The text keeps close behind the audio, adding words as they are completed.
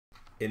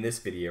In this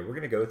video, we're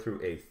going to go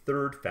through a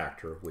third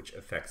factor which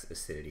affects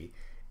acidity,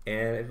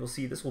 and we'll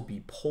see this will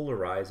be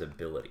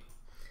polarizability.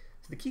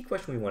 So the key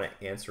question we want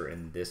to answer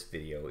in this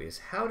video is,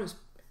 how does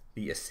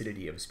the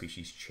acidity of a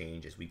species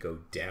change as we go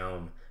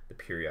down the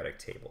periodic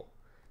table?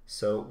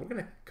 So we're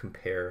going to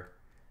compare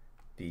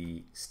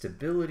the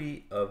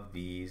stability of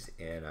these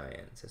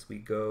anions as we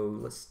go.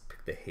 Let's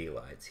pick the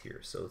halides here.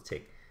 So let's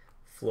take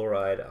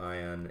fluoride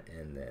ion,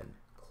 and then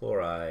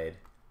chloride,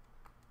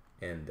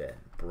 and then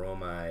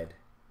bromide,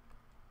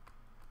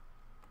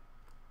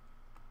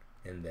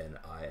 and then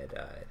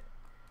iodide.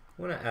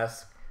 I want to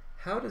ask,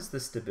 how does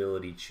the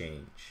stability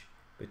change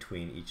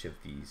between each of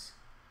these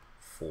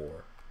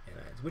four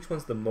anions? Which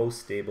one's the most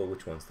stable,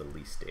 which one's the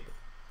least stable?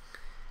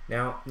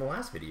 Now, in the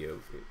last video,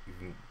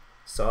 you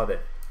saw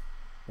that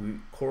we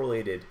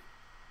correlated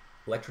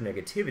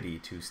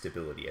electronegativity to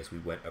stability as we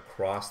went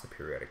across the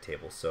periodic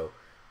table. So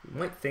we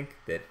might think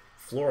that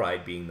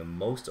fluoride, being the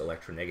most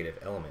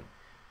electronegative element,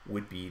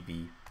 would be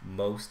the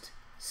most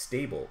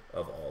stable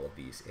of all of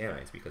these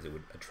anions because it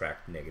would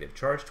attract negative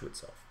charge to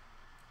itself.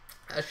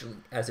 Actually,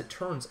 as it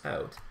turns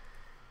out,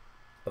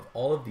 of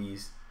all of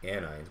these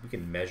anions, we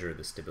can measure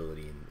the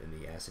stability in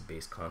the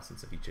acid-base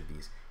constants of each of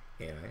these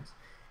anions,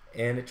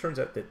 and it turns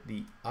out that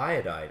the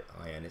iodide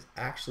ion is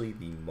actually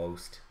the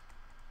most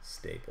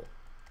stable,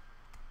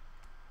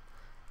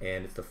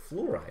 and it's the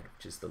fluoride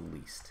which is the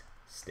least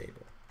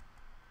stable.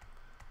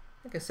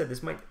 Like I said,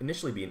 this might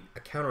initially be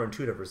a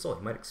counterintuitive result.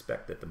 You might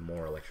expect that the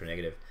more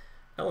electronegative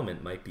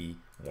element might be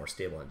more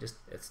stable, and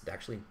it's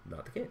actually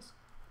not the case.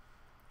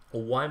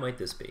 Well, why might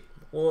this be?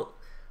 Well,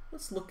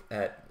 let's look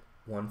at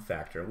one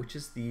factor, which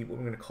is what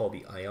we're going to call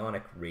the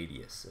ionic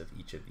radius of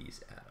each of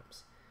these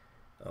atoms,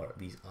 or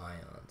these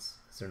ions.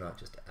 They're not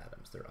just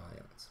atoms, they're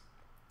ions.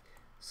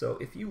 So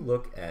if you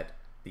look at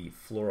the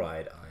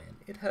fluoride ion,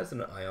 it has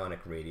an ionic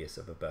radius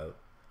of about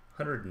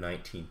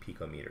 119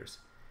 picometers,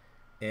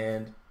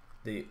 and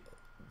the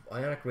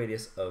ionic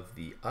radius of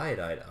the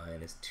iodide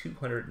ion is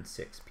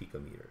 206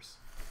 picometers,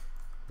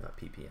 not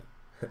ppm,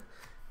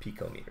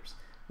 picometers,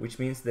 which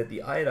means that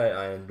the iodide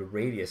ion, the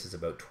radius is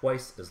about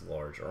twice as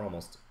large, or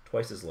almost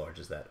twice as large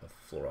as that of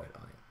fluoride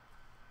ion.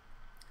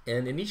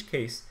 And in each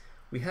case,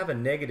 we have a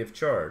negative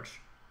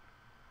charge,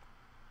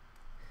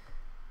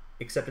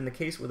 except in the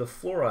case with a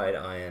fluoride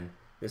ion,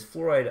 this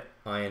fluoride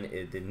ion,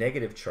 the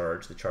negative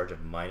charge, the charge of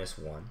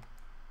 -1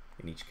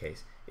 in each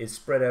case, is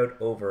spread out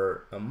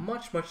over a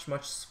much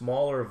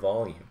smaller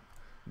volume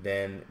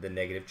than the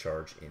negative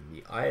charge in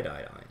the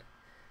iodide ion.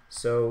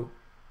 So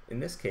in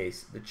this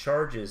case, the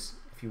charge is,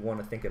 if you want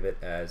to think of it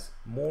as,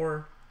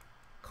 more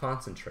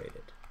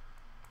concentrated.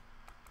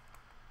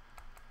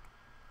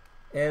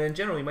 And in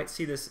general, you might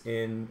see this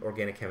in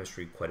organic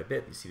chemistry quite a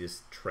bit. You see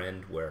this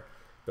trend where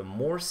the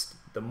more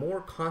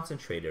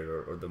concentrated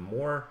or the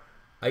more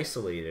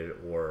isolated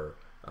or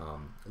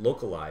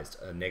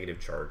localized a negative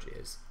charge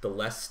is, the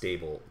less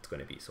stable it's going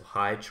to be. So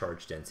high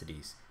charge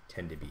densities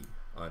tend to be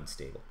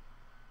unstable.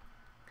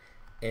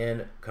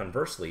 And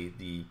conversely,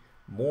 the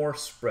more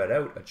spread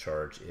out a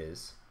charge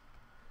is,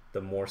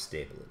 the more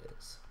stable it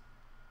is.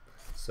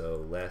 So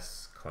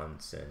less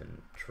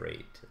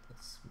concentrated.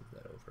 Let's move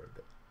that over a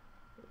bit.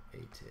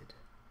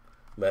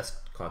 Less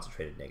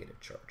concentrated negative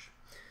charge.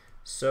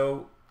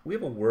 So we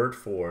have a word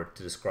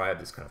to describe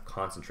this kind of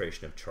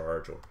concentration of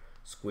charge or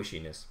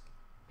squishiness.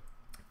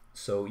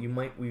 So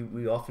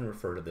we often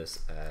refer to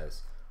this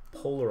as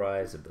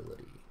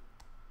polarizability.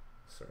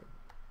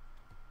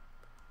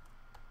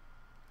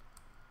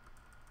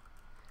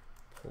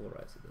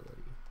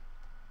 Polarizability.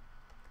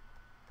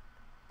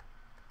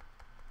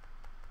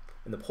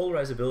 And the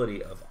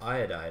polarizability of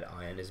iodide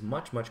ion is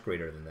much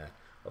greater than that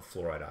of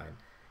fluoride ion.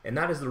 And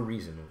that is the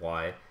reason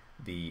why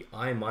the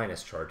I-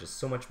 charge is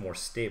so much more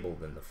stable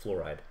than the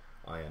fluoride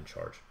ion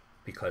charge,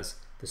 because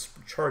the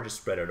charge is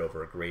spread out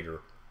over a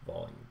greater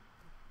volume.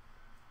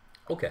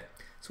 Okay,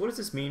 so what does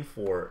this mean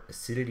for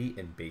acidity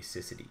and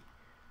basicity?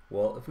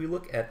 Well, if we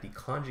look at the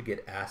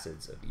conjugate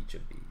acids of each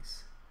of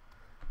these,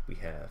 we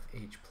have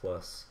H+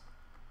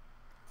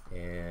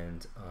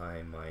 and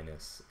I-,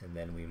 and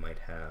then we might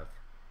have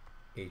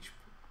H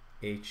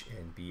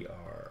and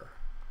Br,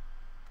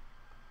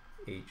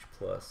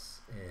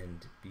 H+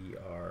 and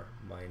Br-,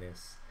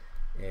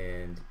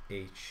 and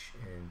H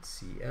and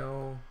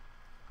Cl,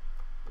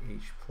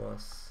 H+,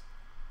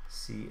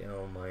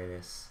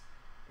 Cl-,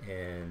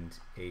 and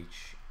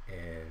H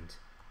and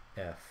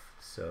F,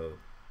 so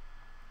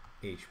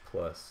H+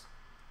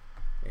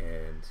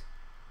 and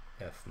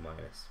F-.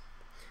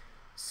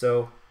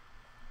 So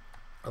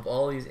of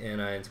all these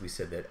anions, we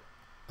said that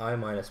I-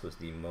 was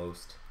the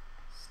most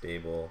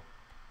stable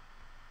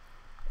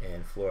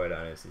and fluoride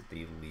ion is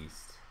the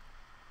least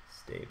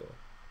stable.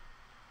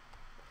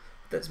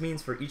 What that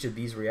means for each of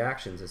these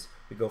reactions as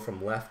we go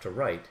from left to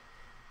right,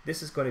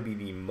 this is going to be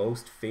the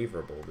most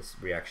favorable, this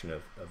reaction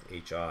of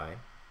HI.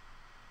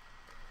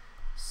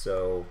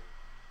 So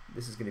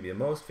this is going to be the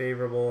most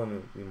favorable,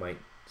 and we might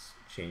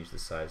change the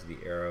size of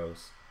the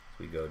arrows as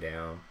we go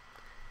down.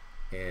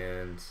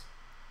 And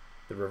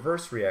the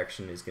reverse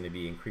reaction is going to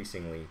be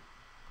increasingly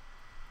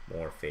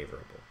more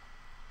favorable.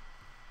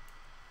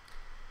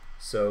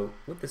 So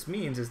what this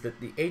means is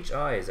that the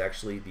HI is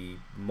actually the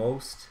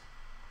most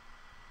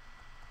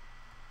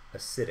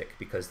acidic,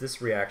 because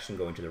this reaction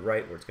going to the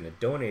right, where it's going to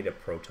donate a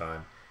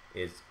proton,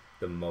 is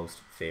the most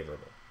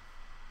favorable.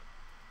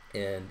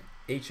 And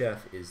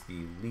HF is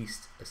the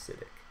least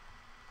acidic.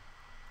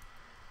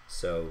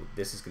 So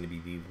this is going to be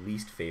the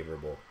least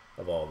favorable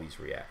of all these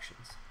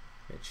reactions.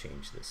 I'm going to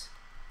change this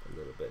a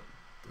little bit.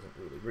 It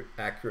doesn't really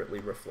accurately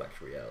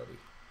reflect reality.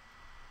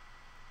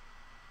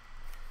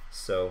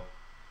 So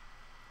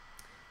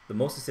the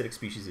most acidic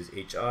species is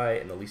HI,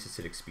 and the least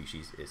acidic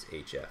species is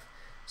HF.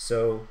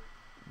 So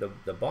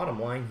the bottom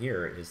line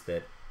here is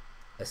that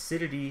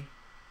acidity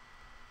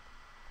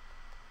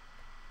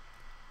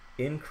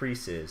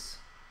increases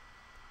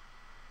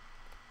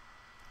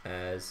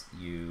as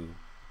you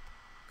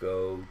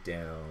go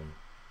down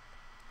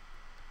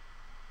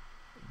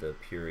the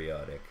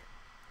periodic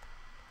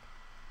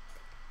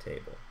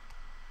table.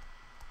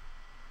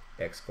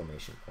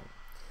 Exclamation point.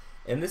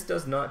 And this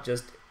does not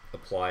just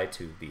apply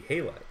to the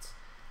halides.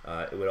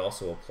 It would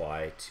also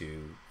apply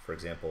to, for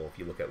example, if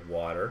you look at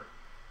water,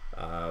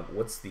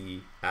 what's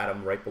the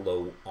atom right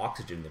below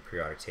oxygen in the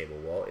periodic table?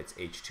 Well, it's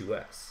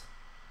H2S.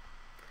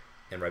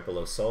 And right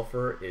below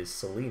sulfur is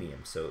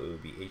selenium, so it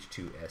would be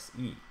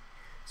H2SE.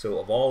 So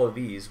of all of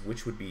these,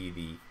 which would be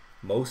the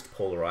most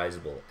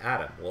polarizable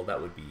atom? Well,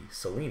 that would be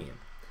selenium.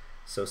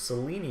 So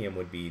selenium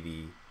would be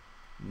the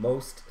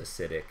most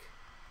acidic,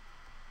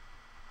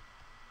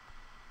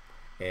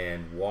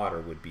 and water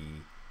would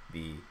be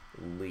the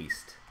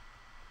least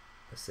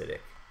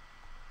acidic.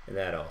 And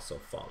that also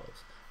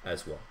follows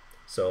as well.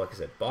 So like I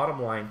said,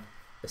 bottom line,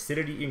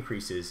 acidity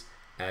increases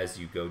as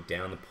you go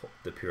down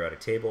the periodic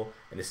table,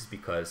 and this is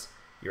because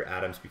your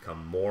atoms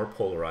become more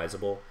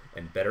polarizable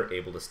and better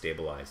able to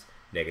stabilize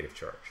negative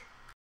charge.